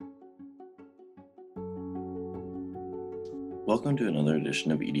Welcome to another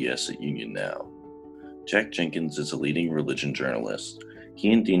edition of EDS at Union Now. Jack Jenkins is a leading religion journalist.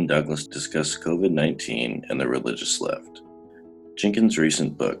 He and Dean Douglas discuss COVID-19 and the religious left. Jenkins'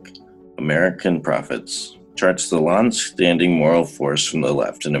 recent book, American Prophets, charts the long-standing moral force from the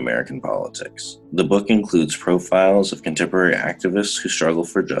left in American politics. The book includes profiles of contemporary activists who struggle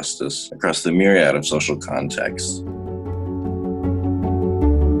for justice across the myriad of social contexts.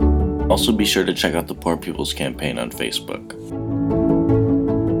 Also, be sure to check out the Poor People's Campaign on Facebook.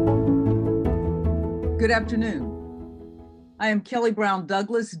 Good afternoon. I am Kelly Brown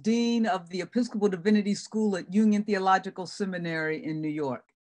Douglas, Dean of the Episcopal Divinity School at Union Theological Seminary in New York,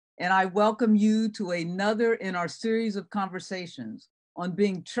 and I welcome you to another in our series of conversations on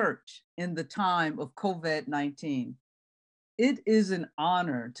being church in the time of COVID-19. It is an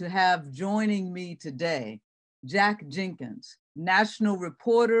honor to have joining me today Jack Jenkins, national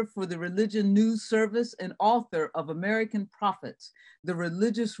reporter for the Religion News Service and author of American Prophets, The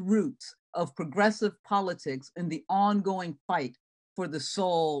Religious Roots of Progressive Politics and the Ongoing Fight for the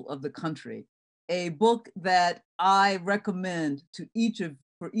Soul of the Country, a book that I recommend for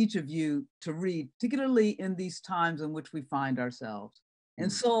each of you to read, particularly in these times in which we find ourselves.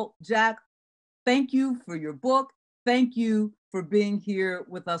 And so, Jack, thank you for your book. Thank you for being here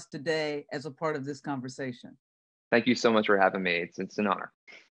with us today as a part of this conversation. Thank you so much for having me. It's an honor.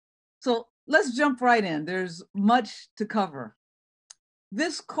 So let's jump right in. There's much to cover.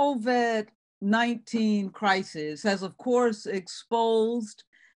 This COVID-19 crisis has, of course, exposed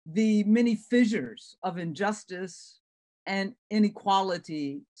the many fissures of injustice and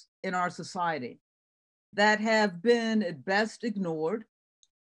inequality in our society that have been at best ignored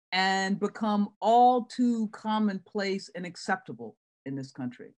and become all too commonplace and acceptable in this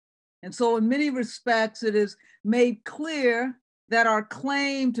country. And so in many respects, it is made clear that our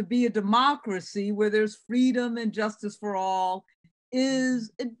claim to be a democracy where there's freedom and justice for all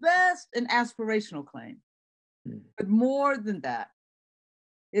is at best an aspirational claim. But more than that,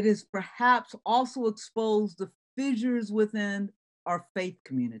 it has perhaps also exposed the fissures within our faith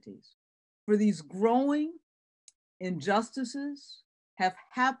communities. For these growing injustices have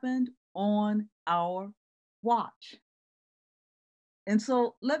happened on our watch. And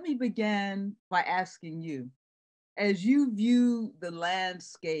so let me begin by asking you, as you view the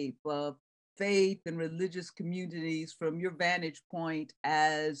landscape of faith and religious communities from your vantage point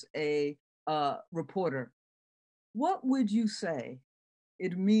as a reporter, what would you say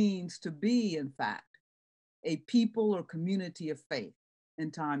it means to be, in fact, a people or community of faith in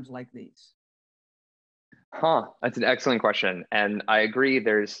times like these? That's an excellent question. And I agree,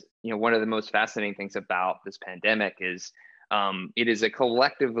 there's, one of the most fascinating things about this pandemic is it is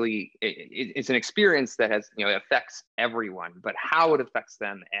it's an experience that has, affects everyone, but how it affects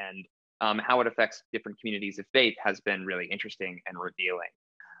them and how it affects different communities of faith has been really interesting and revealing.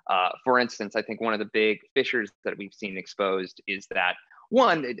 For instance, I think one of the big fissures that we've seen exposed is that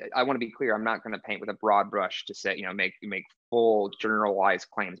I want to be clear, I'm not going to paint with a broad brush to say, make full generalized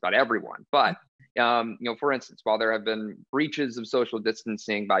claims about everyone. But, for instance, while there have been breaches of social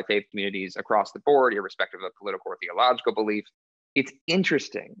distancing by faith communities across the board, irrespective of political or theological belief, it's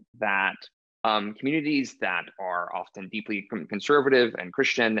interesting that communities that are often deeply conservative and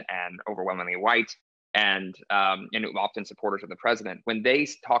Christian and overwhelmingly white and often supporters of the president, when they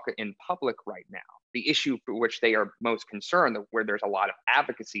talk in public right now, the issue for which they are most concerned, where there's a lot of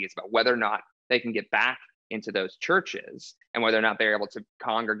advocacy, is about whether or not they can get back into those churches and whether or not they're able to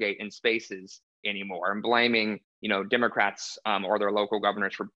congregate in spaces anymore, and blaming, Democrats or their local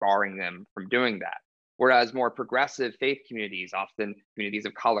governors for barring them from doing that. Whereas more progressive faith communities, often communities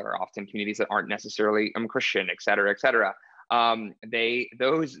of color, often communities that aren't necessarily Christian, et cetera, the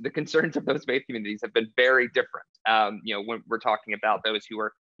concerns of those faith communities have been very different. When we're talking about those who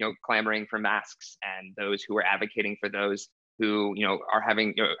are, clamoring for masks, and those who are advocating for those who, are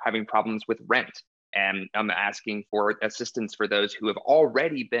having problems with rent, and asking for assistance for those who have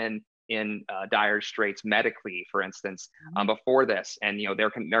already been in dire straits medically, for instance, before this, and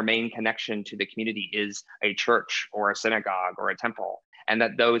their main connection to the community is a church or a synagogue or a temple, and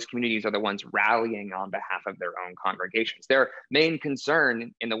that those communities are the ones rallying on behalf of their own congregations. Their main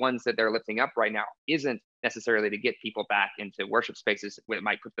concern in the ones that they're lifting up right now isn't necessarily to get people back into worship spaces that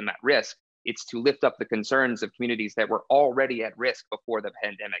might put them at risk. It's to lift up the concerns of communities that were already at risk before the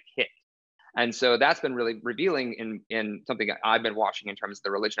pandemic hit. And so that's been really revealing in something I've been watching in terms of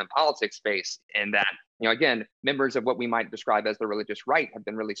the religion and politics space, and that, again, members of what we might describe as the religious right have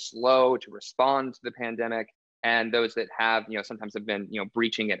been really slow to respond to the pandemic. And those that have, sometimes have been,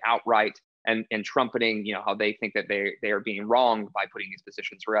 breaching it outright. and trumpeting, how they think that they are being wronged by putting these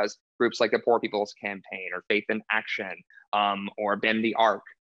positions. Whereas groups like the Poor People's Campaign or Faith in Action, or Bend the Arc,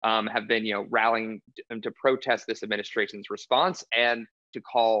 have been, rallying to protest this administration's response and to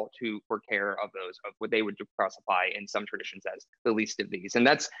call for care of those of what they would classify in some traditions as the least of these. And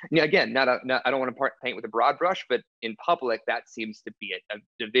that's, again, I don't want to paint with a broad brush, but in public, that seems to be a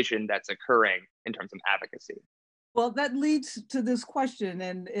division that's occurring in terms of advocacy. Well, that leads to this question,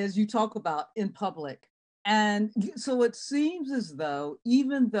 and as you talk about in public. And so it seems as though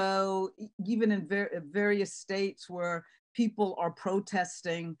even in various states where people are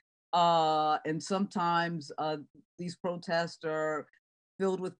protesting, and sometimes these protests are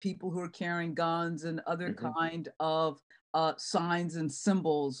filled with people who are carrying guns and other kind of signs and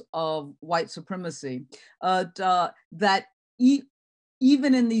symbols of white supremacy, that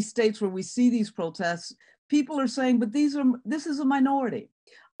even in these states where we see these protests, people are saying, but this is a minority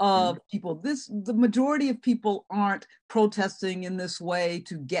of people. The majority of people aren't protesting in this way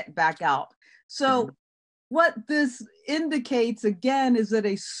to get back out. So what this indicates, again, is that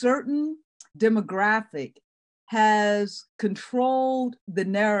a certain demographic has controlled the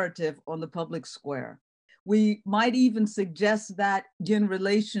narrative on the public square. We might even suggest that in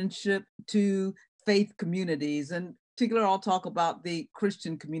relationship to faith communities, and particularly I'll talk about the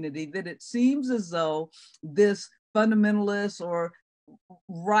Christian community, that it seems as though this fundamentalist or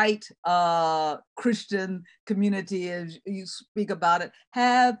right Christian community, as you speak about it,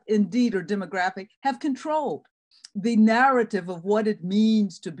 have indeed, or demographic, have controlled the narrative of what it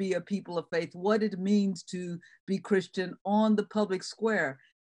means to be a people of faith, what it means to be Christian on the public square.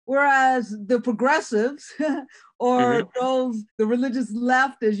 Whereas the progressives or the religious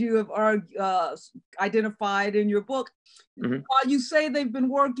left, as you have identified in your book, while you say they've been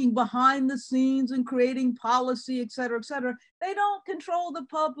working behind the scenes and creating policy, et cetera, they don't control the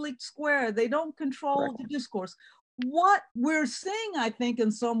public square. They don't control the discourse. What we're seeing, I think,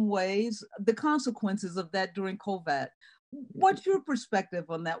 in some ways, the consequences of that during COVID. What's your perspective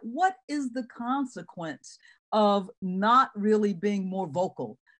on that? What is the consequence of not really being more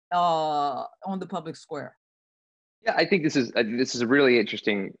vocal on the public square? Yeah, I think this is a really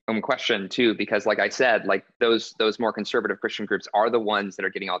interesting question too, because like I said, like those more conservative Christian groups are the ones that are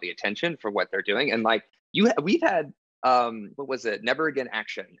getting all the attention for what they're doing. And like we've had what was it, Never Again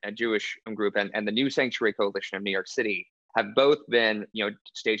Action, a Jewish group, and the New Sanctuary Coalition of New York City have both been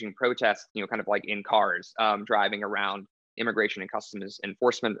staging protests, kind of like in cars, driving around immigration and customs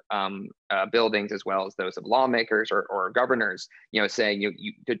enforcement buildings, as well as those of lawmakers or governors, saying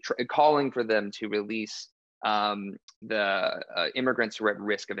calling for them to release the immigrants who are at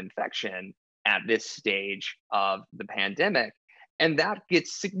risk of infection at this stage of the pandemic. And that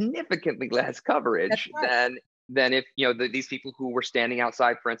gets significantly less coverage than if these people who were standing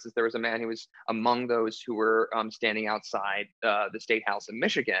outside. For instance, there was a man who was among those who were standing outside the State House in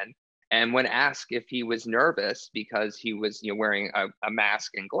Michigan. And when asked if he was nervous because he was wearing a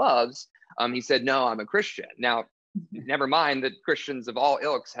mask and gloves, he said, "No, I'm a Christian." Now, never mind that Christians of all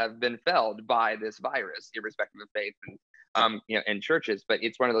ilks have been felled by this virus, irrespective of faith and churches. But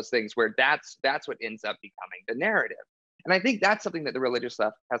it's one of those things where that's what ends up becoming the narrative. And I think that's something that the religious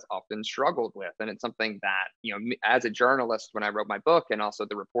left has often struggled with. And it's something that, as a journalist, when I wrote my book, and also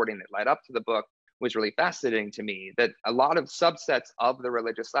the reporting that led up to the book, was really fascinating to me, that a lot of subsets of the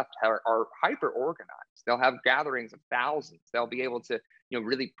religious left are hyper organized. They'll have gatherings of thousands. They'll be able to,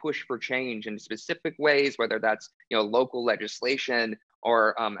 really push for change in specific ways, whether that's, local legislation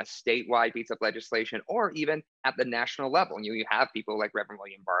or a statewide piece of legislation, or even at the national level. And you have people like Reverend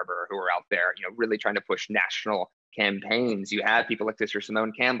William Barber who are out there, really trying to push national campaigns. You have people like Sister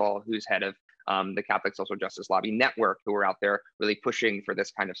Simone Campbell, who's head of the Catholic Social Justice Lobby Network, who are out there really pushing for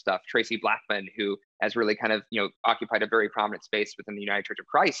this kind of stuff. Tracy Blackman, who has really kind of occupied a very prominent space within the United Church of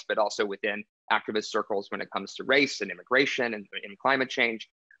Christ, but also within activist circles when it comes to race and immigration and climate change.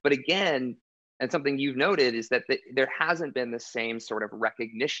 But again, and something you've noted is that there hasn't been the same sort of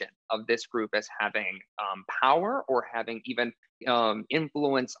recognition of this group as having power or having even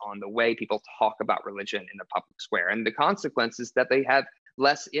influence on the way people talk about religion in the public square. And the consequence is that they have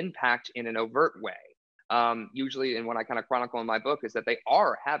less impact in an overt way. Usually, and what I kind of chronicle in my book is that they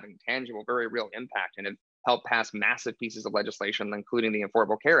are having tangible, very real impact and have helped pass massive pieces of legislation, including the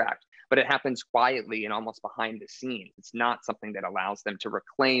Affordable Care Act. But it happens quietly and almost behind the scenes. It's not something that allows them to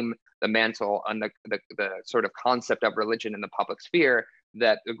reclaim the mantle and the sort of concept of religion in the public sphere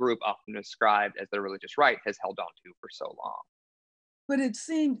that the group often described as the religious right has held on to for so long. But it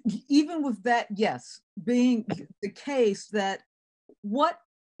seemed, even with that, yes, being the case, that what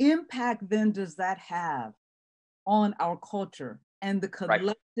impact then does that have on our culture? and the Right.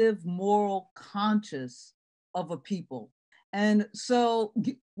 collective moral conscience of a people. And so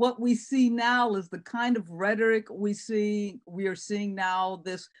what we see now is the kind of rhetoric we are seeing now,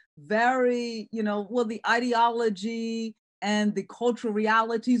 this very, well, the ideology and the cultural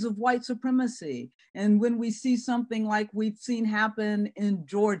realities of white supremacy. And when we see something like we've seen happen in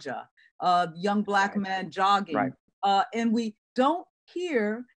Georgia, young Black man jogging, and we don't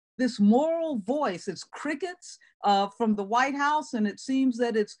hear this moral voice. It's crickets from the White House, and it seems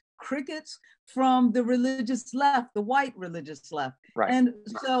that it's crickets from the religious left, the white religious left. And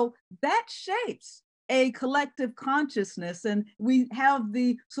so that shapes a collective consciousness. And we have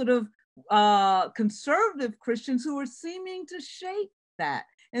the sort of conservative Christians who are seeming to shape that.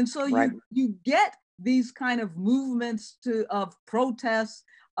 And so you get these kind of movements of protests,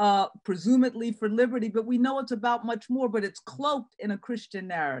 presumably for liberty, but we know it's about much more, but it's cloaked in a Christian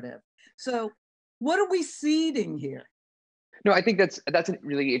narrative. So what are we seeding here? No, I think that's a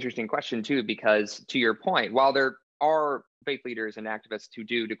really interesting question too, because to your point, while there are faith leaders and activists who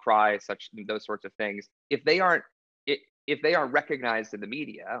do decry those sorts of things, if they aren't recognized in the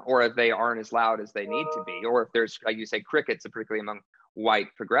media, or if they aren't as loud as they need to be, or if there's, like you say, crickets, particularly among white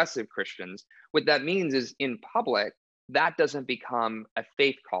progressive Christians, what that means is in public, that doesn't become a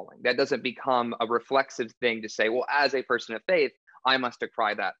faith calling. That doesn't become a reflexive thing to say, well, as a person of faith, I must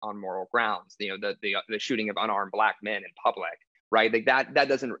decry that on moral grounds. The shooting of unarmed Black men in public, right? Like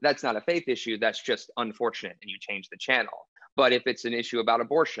that's not a faith issue. That's just unfortunate, and you change the channel. But if it's an issue about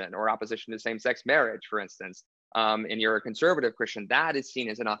abortion or opposition to same-sex marriage, for instance, and you're a conservative Christian, that is seen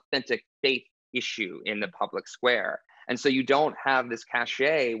as an authentic faith issue in the public square. And so you don't have this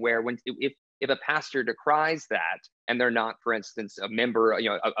cachet where if a pastor decries that, and they're not, for instance, a member,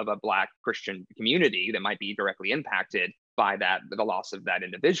 of a Black Christian community that might be directly impacted by the loss of that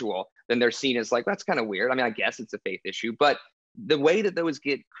individual, then they're seen as like, that's kind of weird. I mean, I guess it's a faith issue, but the way that those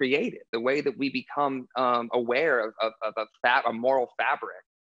get created, the way that we become aware of a moral fabric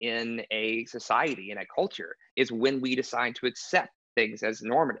in a society, in a culture, is when we decide to accept things as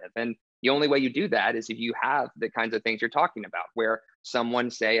normative. And the only way you do that is if you have the kinds of things you're talking about, where someone,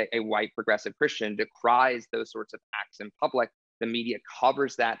 say a white progressive Christian, decries those sorts of acts in public. The media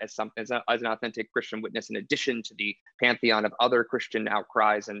covers that as an authentic Christian witness, in addition to the pantheon of other Christian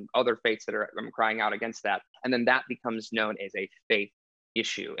outcries and other faiths that are crying out against that. And then that becomes known as a faith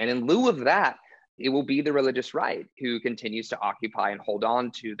issue. And in lieu of that, it will be the religious right who continues to occupy and hold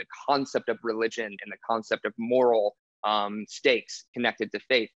on to the concept of religion and the concept of moral stakes connected to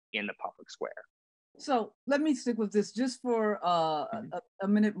faith in the public square. So let me stick with this just for a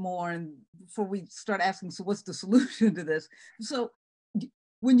minute more, and before we start asking, so what's the solution to this? So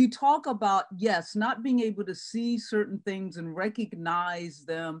when you talk about, yes, not being able to see certain things and recognize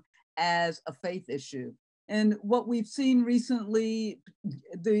them as a faith issue, and what we've seen recently,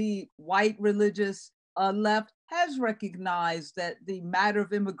 the white religious left has recognized that the matter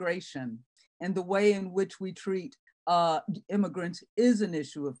of immigration and the way in which we treat immigrants is an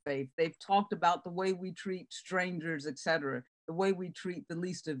issue of faith. They've talked about the way we treat strangers, et cetera, the way we treat the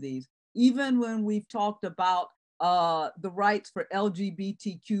least of these. Even when we've talked about the rights for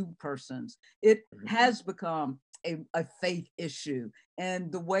LGBTQ persons, it has become a faith issue,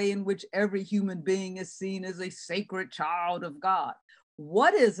 and the way in which every human being is seen as a sacred child of God.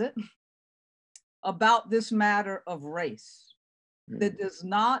 What is it about this matter of race that does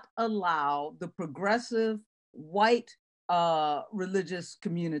not allow the progressive white religious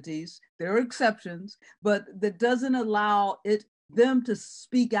communities, there are exceptions, but that doesn't allow them to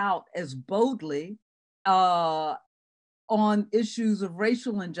speak out as boldly on issues of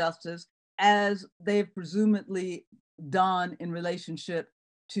racial injustice as they've presumably done in relationship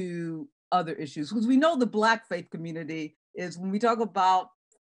to other issues? Because we know the Black faith community is, when we talk about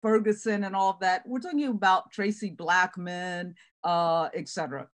Ferguson and all of that, we're talking about Tracy Blackman, et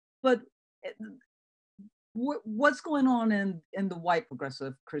cetera. But what's going on in the white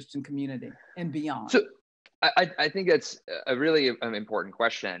progressive Christian community and beyond? So I think that's a really important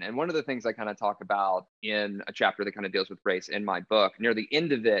question. And one of the things I kind of talk about in a chapter that kind of deals with race in my book, near the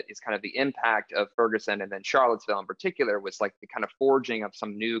end of it, is kind of the impact of Ferguson and then Charlottesville in particular, was like the kind of forging of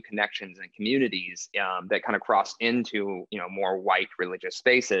some new connections and communities that kind of crossed into, more white religious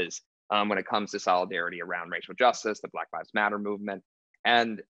spaces when it comes to solidarity around racial justice, the Black Lives Matter movement.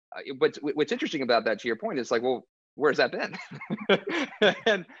 And what's interesting about that, to your point, is like, well, where's that been?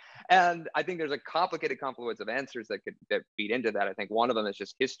 And I think there's a complicated confluence of answers that feed into that. I think one of them is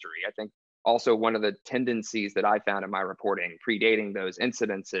just history. I think also one of the tendencies that I found in my reporting predating those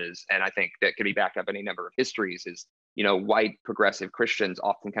incidences, and I think that could be backed up any number of histories, is, white progressive Christians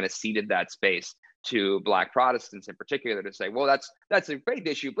often kind of ceded that space to Black Protestants in particular to say, well, that's a faith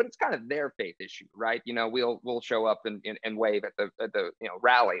issue, but it's kind of their faith issue, right? We'll show up and wave at the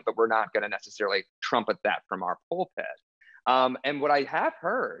rally, but we're not going to necessarily trumpet that from our pulpit. And what I have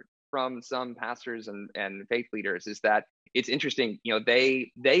heard from some pastors and faith leaders is that it's interesting,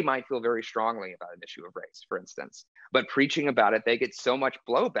 they might feel very strongly about an issue of race, for instance, but preaching about it, they get so much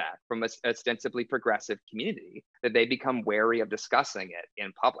blowback from a ostensibly progressive community that they become wary of discussing it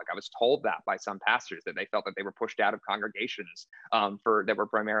in public. I was told that by some pastors, that they felt that they were pushed out of congregations that were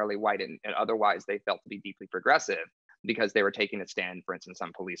primarily white and otherwise they felt to be deeply progressive, because they were taking a stand, for instance,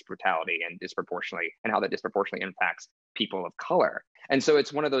 on police brutality and how that disproportionately impacts people of color. And so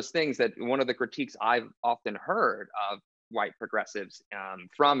it's one of those things that one of the critiques I've often heard of white progressives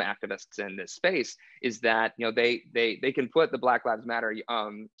from activists in this space is that they can put the Black Lives Matter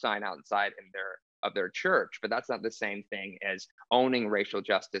sign outside of their church, but that's not the same thing as owning racial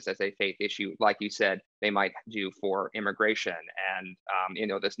justice as a faith issue, like you said they might do for immigration and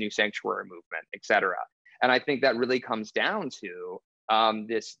this new sanctuary movement, et cetera. And I think that really comes down to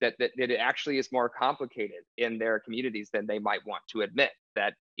that it actually is more complicated in their communities than they might want to admit,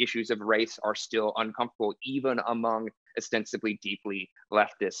 that issues of race are still uncomfortable even among ostensibly deeply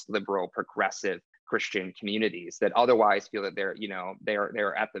leftist, liberal, progressive Christian communities that otherwise feel that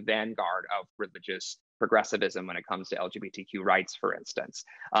they're at the vanguard of religious progressivism when it comes to LGBTQ rights, for instance.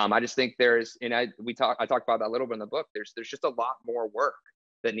 I just think I talked about that a little bit in the book. There's just a lot more work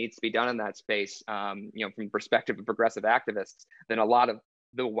that needs to be done in that space, from the perspective of progressive activists, than a lot of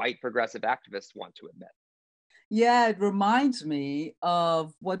the white progressive activists want to admit. Yeah, it reminds me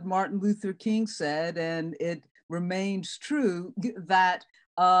of what Martin Luther King said, and it remains true, that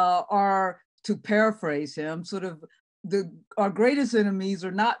to paraphrase him, sort of our greatest enemies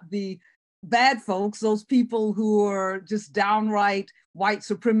are not the bad folks, those people who are just downright white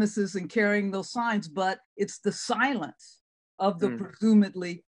supremacists and carrying those signs, but it's the silence of the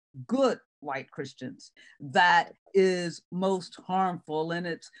presumably good white Christians that is most harmful. And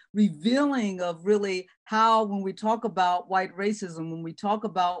it's revealing of really how, when we talk about white racism, when we talk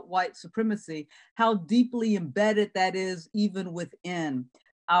about white supremacy, how deeply embedded that is even within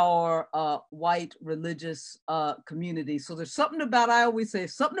our white religious community. So there's something about, I always say,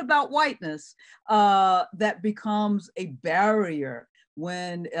 something about whiteness that becomes a barrier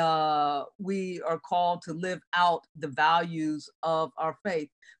when we are called to live out the values of our faith.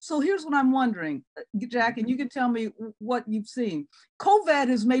 So here's what I'm wondering, Jack, and you can tell me what you've seen. COVID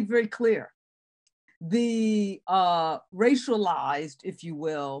has made very clear the racialized, if you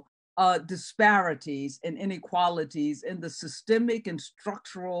will, disparities and inequalities in the systemic and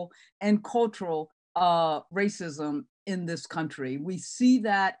structural and cultural racism in this country. We see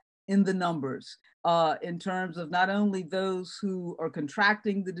that in the numbers, in terms of not only those who are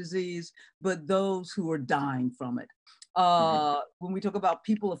contracting the disease, but those who are dying from it. When we talk about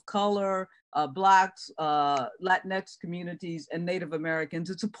people of color, Blacks, Latinx communities, and Native Americans,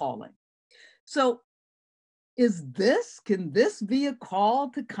 it's appalling. So can this be a call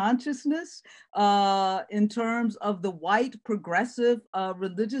to consciousness in terms of the white progressive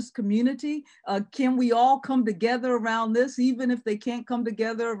religious community? Can we all come together around this, even if they can't come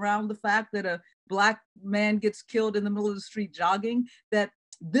together around the fact that a Black man gets killed in the middle of the street jogging? That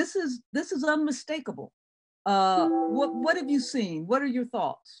this is unmistakable. What have you seen? What are your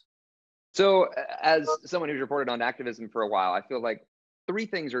thoughts? So, as someone who's reported on activism for a while, I feel like three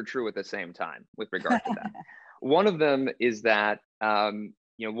things are true at the same time with regard to that. One of them is that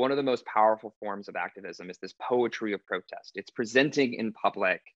one of the most powerful forms of activism is this poetry of protest. It's presenting in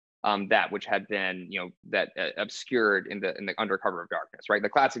public that which had been obscured in the undercover of darkness, right? The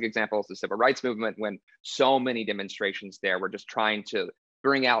classic example is the civil rights movement, when so many demonstrations there were just trying to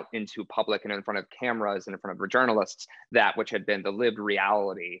bring out into public and in front of cameras and in front of journalists that which had been the lived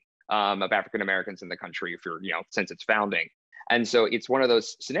reality of African Americans in the country since its founding. And so it's one of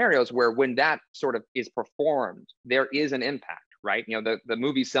those scenarios where when that sort of is performed, there is an impact, right? The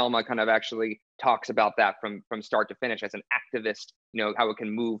movie Selma kind of actually talks about that from start to finish as an activist, how it can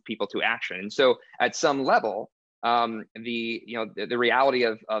move people to action. And so at some level, the reality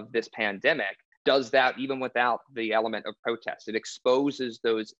of this pandemic does that even without the element of protest. It exposes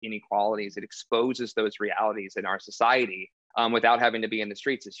those inequalities, it exposes those realities in our society without having to be in the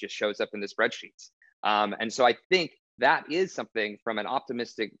streets. It just shows up in the spreadsheets. And so I think that is something from an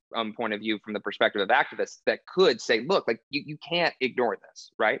optimistic point of view, from the perspective of activists, that could say, look, like you can't ignore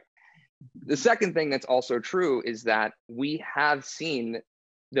this, right? The second thing that's also true is that we have seen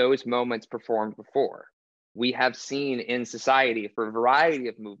those moments performed before. We have seen in society for a variety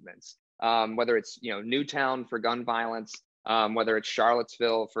of movements, whether it's Newtown for gun violence, whether it's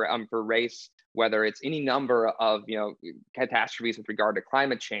Charlottesville for race, whether it's any number of catastrophes with regard to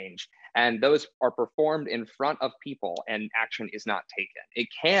climate change, and those are performed in front of people and action is not taken. It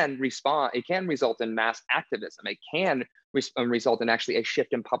can result in mass activism. It can result in actually a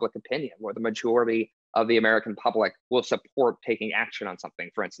shift in public opinion where the majority of the American public will support taking action on something,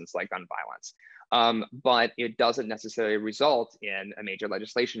 for instance, like gun violence. But it doesn't necessarily result in a major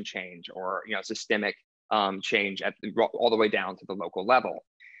legislation change or systemic change all the way down to the local level.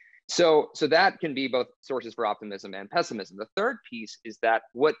 So that can be both sources for optimism and pessimism. The third piece is that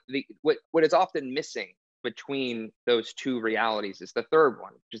what is often missing between those two realities is the third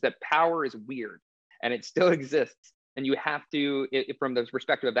one, which is that power is weird and it still exists. And you have to, from the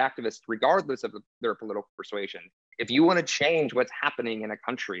perspective of activists, regardless of their political persuasion, if you want to change what's happening in a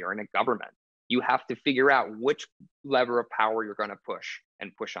country or in a government, you have to figure out which lever of power you're going to push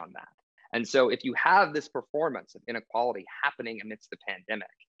and push on that. And so if you have this performance of inequality happening amidst the pandemic,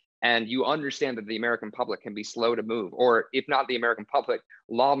 and you understand that the American public can be slow to move, or if not the American public,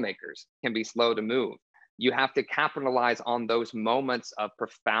 lawmakers can be slow to move, you have to capitalize on those moments of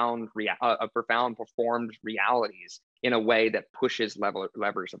profound performed realities in a way that pushes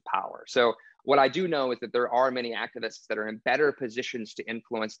levers of power. So what I do know is that there are many activists that are in better positions to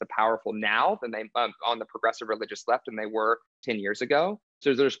influence the powerful now than they on the progressive religious left than they were 10 years ago.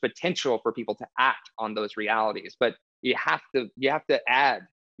 So there's potential for people to act on those realities, but you have to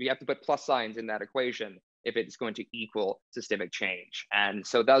put plus signs in that equation if it's going to equal systemic change. And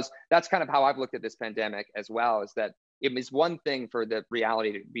so that's kind of how I've looked at this pandemic as well, is that it is one thing for the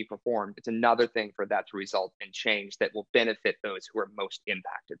reality to be performed. It's another thing for that to result in change that will benefit those who are most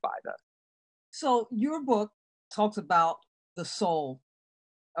impacted by that. So your book talks about the soul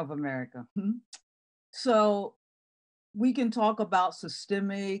of America. So we can talk about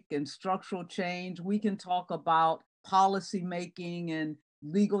systemic and structural change. We can talk about policy making and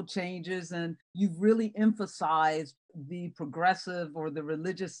legal changes, and you've really emphasized the progressive or the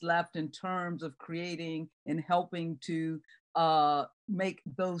religious left in terms of creating and helping to make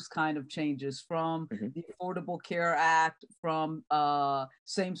those kind of changes, from the Affordable Care Act, from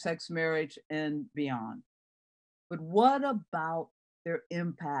same-sex marriage and beyond. But what about their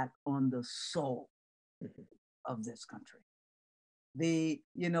impact on the soul of this country? The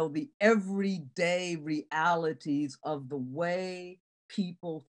everyday realities of the way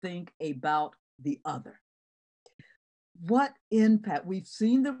people think about the other. What impact? We've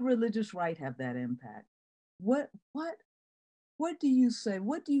seen the religious right have that impact. What do you say?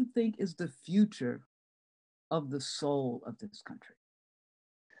 What do you think is the future of the soul of this country?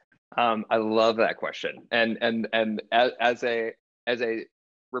 I love that question. And as a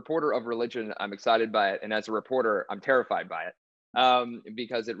reporter of religion, I'm excited by it, and as a reporter, I'm terrified by it.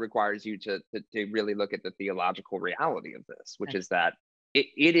 Because it requires you to really look at the theological reality of this, which is that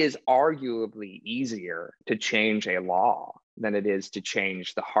it is arguably easier to change a law than it is to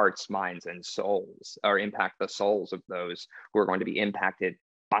change the hearts, minds, and souls, or impact the souls of those who are going to be impacted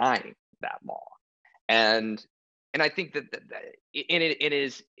by that law. And I think that it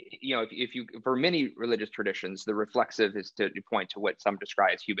is, if you, for many religious traditions, the reflexive is to point to what some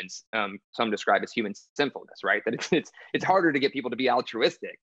describe as human sinfulness, right? That it's harder to get people to be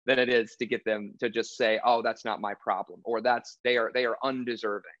altruistic than it is to get them to just say, oh, that's not my problem, or they are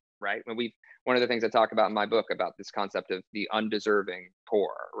undeserving, right? One of the things I talk about in my book about this concept of the undeserving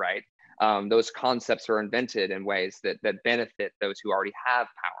poor, right? Those concepts are invented in ways that benefit those who already have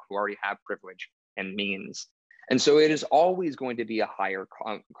power, who already have privilege and means. And so it is always going to be a higher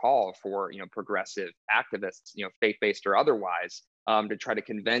call for progressive activists, faith-based or otherwise, to try to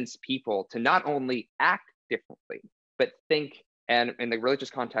convince people to not only act differently, but think, and in the religious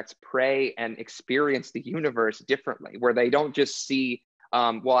context, pray and experience the universe differently, where they don't just see,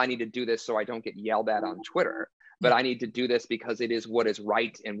 well, I need to do this so I don't get yelled at on Twitter, but I need to do this because it is what is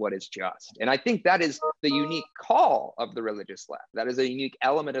right and what is just. And I think that is the unique call of the religious left. That is a unique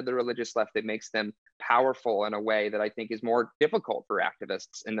element of the religious left that makes them powerful in a way that I think is more difficult for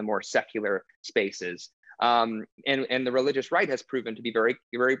activists in the more secular spaces. And the religious right has proven to be very,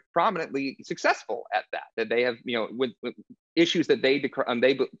 very prominently successful at that. That they have, with issues that they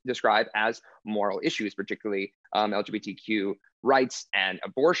describe as moral issues, particularly LGBTQ rights and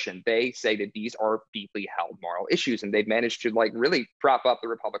abortion. They say that these are deeply held moral issues, and they've managed to really prop up the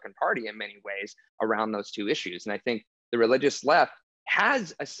Republican Party in many ways around those two issues. And I think the religious left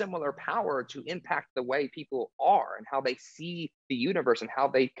has a similar power to impact the way people are and how they see the universe and how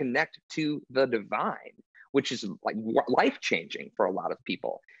they connect to the divine, which is like life-changing for a lot of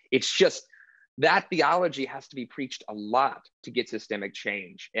people. It's just that theology has to be preached a lot to get systemic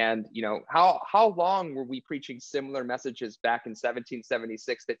change. And how long were we preaching similar messages back in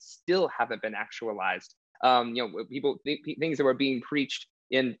 1776 that still haven't been actualized? Things that were being preached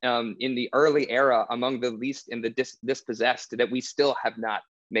in the early era among the least in the dispossessed that we still have not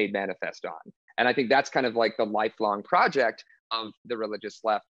made manifest on. And I think that's kind of like the lifelong project of the religious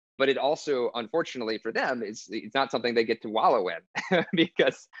left. But it also, unfortunately for them, it's not something they get to wallow in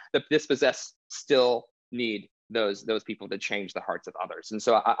because the dispossessed still need those people to change the hearts of others. And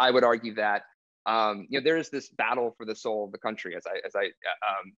so I would argue that there is this battle for the soul of the country, as I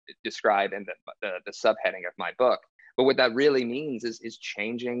describe in the subheading of my book. But what that really means is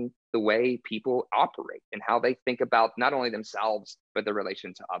changing the way people operate and how they think about not only themselves, but their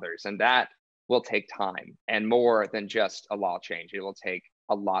relation to others. And that will take time, and more than just a law change. It will take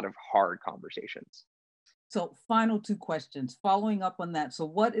a lot of hard conversations. So final two questions following up on that. So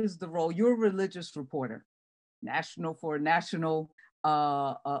what is the role? You're a religious reporter, for a national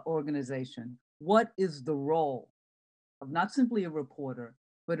organization. What is the role of not simply a reporter,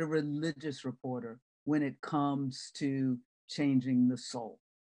 but a religious reporter when it comes to changing the soul?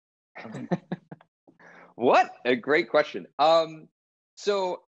 What a great question.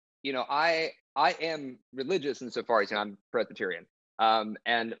 So, I am religious insofar as I'm Presbyterian.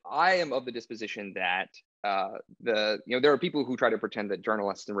 And I am of the disposition that there are people who try to pretend that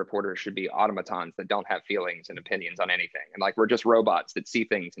journalists and reporters should be automatons that don't have feelings and opinions on anything, and like we're just robots that see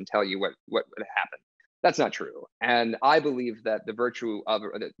things and tell you what happened. That's not true. And I believe that the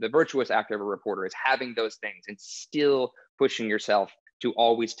virtuous act of a reporter is having those things and still pushing yourself to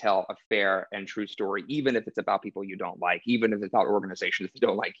always tell a fair and true story, even if it's about people you don't like, even if it's about organizations that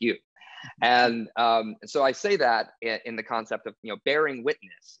don't like you. And so I say that in the concept of, bearing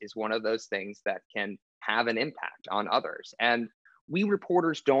witness is one of those things that can have an impact on others. And we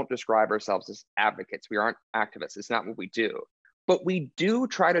reporters don't describe ourselves as advocates. We aren't activists. It's not what we do. But we do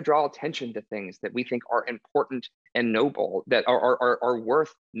try to draw attention to things that we think are important and noble, that are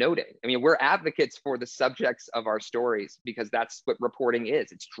worth noting. I mean, we're advocates for the subjects of our stories because that's what reporting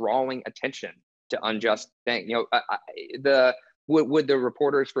is. It's drawing attention to unjust things. Would the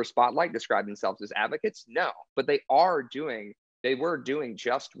reporters for Spotlight describe themselves as advocates? No, but they were doing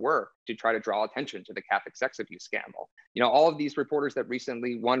just work to try to draw attention to the Catholic sex abuse scandal. All of these reporters that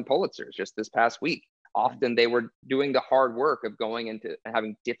recently won Pulitzers just this past week, often they were doing the hard work of going into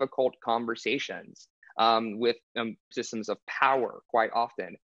having difficult conversations with systems of power quite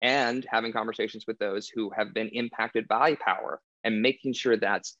often, and having conversations with those who have been impacted by power and making sure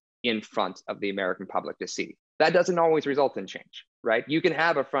that's in front of the American public to see. That doesn't always result in change, right? You can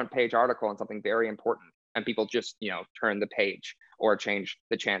have a front page article on something very important and people just, turn the page or change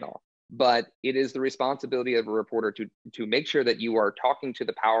the channel. But it is the responsibility of a reporter to make sure that you are talking to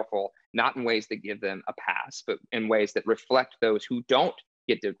the powerful, not in ways that give them a pass, but in ways that reflect those who don't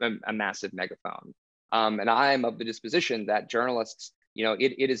get a massive megaphone. And I'm of the disposition that journalists,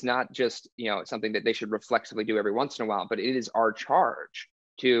 it is not just, something that they should reflexively do every once in a while, but it is our charge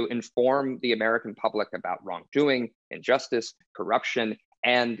to inform the American public about wrongdoing, injustice, corruption,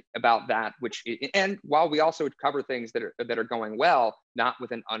 and about that and while we also cover things that are going well, not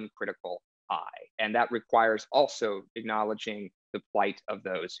with an uncritical eye. And that requires also acknowledging the plight of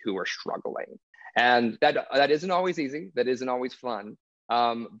those who are struggling. And that isn't always easy. That isn't always fun.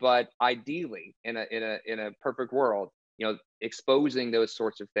 But ideally, in a perfect world, exposing those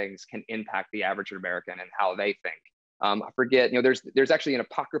sorts of things can impact the average American and how they think. I forget, there's actually an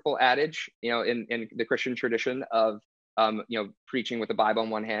apocryphal adage, in the Christian tradition of preaching with the Bible in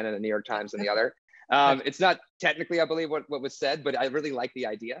one hand and the New York Times in the other. It's not technically, I believe, what was said, but I really like the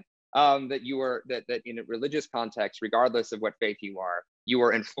idea that in a religious context, regardless of what faith you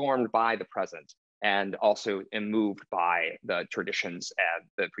are informed by the present and also moved by the traditions and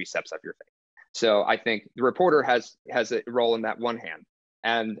the precepts of your faith. So I think the reporter has a role in that one hand,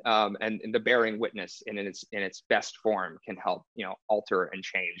 and the bearing witness in its best form can help alter and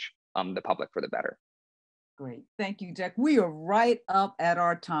change the public for the better. Great. Thank you, Jack. We are right up at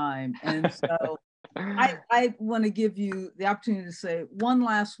our time. And so I want to give you the opportunity to say one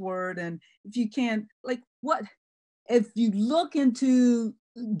last word. And if you can, if you look into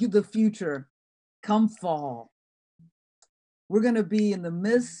the future, come fall, we're going to be in the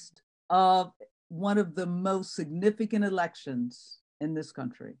midst of one of the most significant elections in this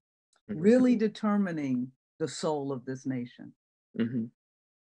country, really determining the soul of this nation. Mm-hmm.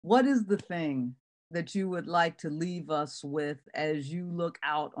 What is the thing that you would like to leave us with as you look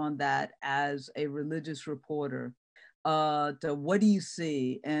out on that as a religious reporter? to what do you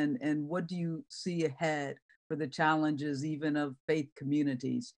see and what do you see ahead for the challenges even of faith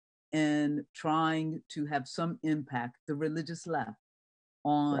communities in trying to have some impact, the religious left,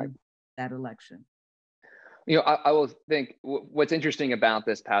 on that election? I will think what's interesting about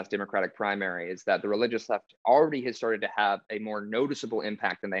this past Democratic primary is that the religious left already has started to have a more noticeable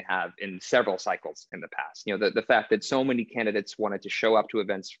impact than they have in several cycles in the past. The fact that so many candidates wanted to show up to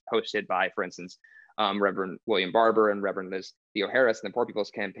events hosted by, for instance, Reverend William Barber and Reverend Liz Theo-Harris and the Poor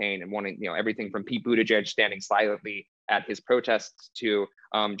People's Campaign, and wanting everything from Pete Buttigieg standing silently at his protests to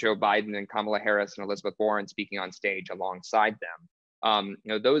Joe Biden and Kamala Harris and Elizabeth Warren speaking on stage alongside them.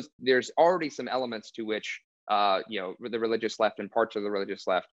 There's already some elements to which the religious left and parts of the religious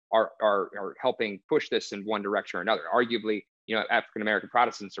left are helping push this in one direction or another. Arguably, African American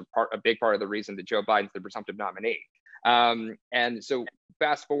Protestants are a big part of the reason that Joe Biden's the presumptive nominee. And so,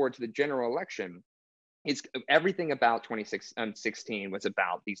 fast forward to the general election, it's everything about 2016 was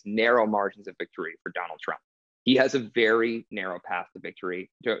about these narrow margins of victory for Donald Trump. He has a very narrow path to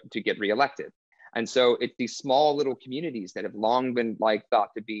victory to get reelected. And so it's these small little communities that have long been thought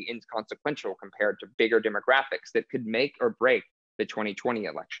to be inconsequential compared to bigger demographics that could make or break the 2020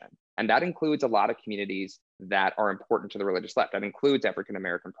 election. And that includes a lot of communities that are important to the religious left. That includes African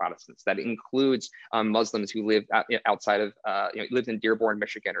American Protestants. That includes Muslims who live outside of, lived in Dearborn,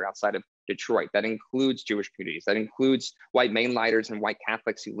 Michigan, or outside of Detroit. That includes Jewish communities. That includes white mainliners and white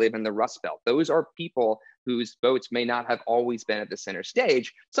Catholics who live in the Rust Belt. Those are people whose votes may not have always been at the center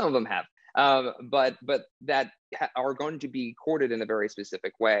stage. Some of them have. But that are going to be courted in a very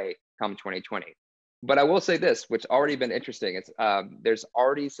specific way come 2020. But I will say this, which already been interesting. It's there's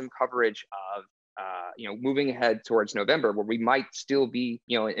already some coverage of moving ahead towards November, where we might still be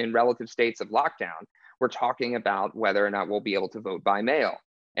in relative states of lockdown. We're talking about whether or not we'll be able to vote by mail.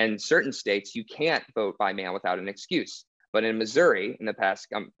 And in certain states, you can't vote by mail without an excuse. But in Missouri, in the past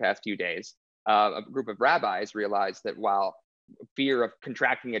few days, a group of rabbis realized that while fear of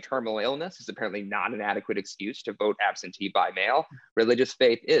contracting a terminal illness is apparently not an adequate excuse to vote absentee by mail, religious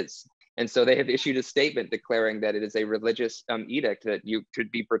faith is. And so they have issued a statement declaring that it is a religious edict that you should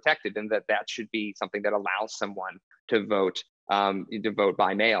be protected, and that should be something that allows someone to vote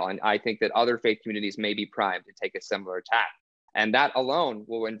by mail. And I think that other faith communities may be primed to take a similar tack. And that alone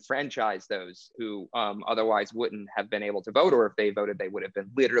will enfranchise those who otherwise wouldn't have been able to vote, or if they voted, they would have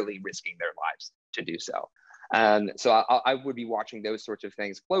been literally risking their lives to do so. And so I would be watching those sorts of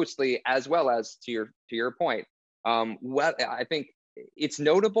things closely, as well as to your point. I think it's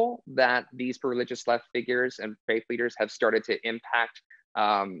notable that these religious left figures and faith leaders have started to impact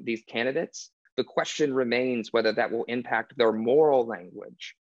these candidates. The question remains whether that will impact their moral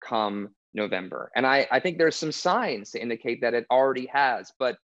language come November. And I think there's some signs to indicate that it already has.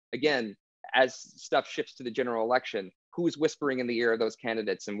 But again, as stuff shifts to the general election, who's whispering in the ear of those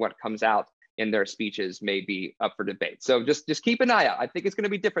candidates and what comes out in their speeches may be up for debate. So just keep an eye out. I think it's going to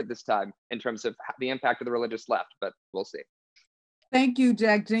be different this time in terms of the impact of the religious left, but we'll see. Thank you,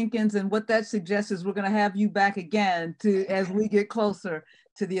 Jack Jenkins. And what that suggests is we're going to have you back again as we get closer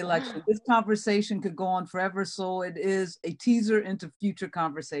to the election. This conversation could go on forever, so it is a teaser into future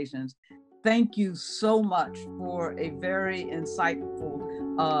conversations. Thank you so much for a very insightful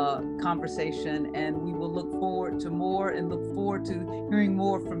conversation, and we will look forward to more and look forward to hearing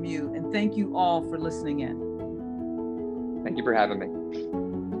more from you. And thank you all for listening in. Thank you for having me.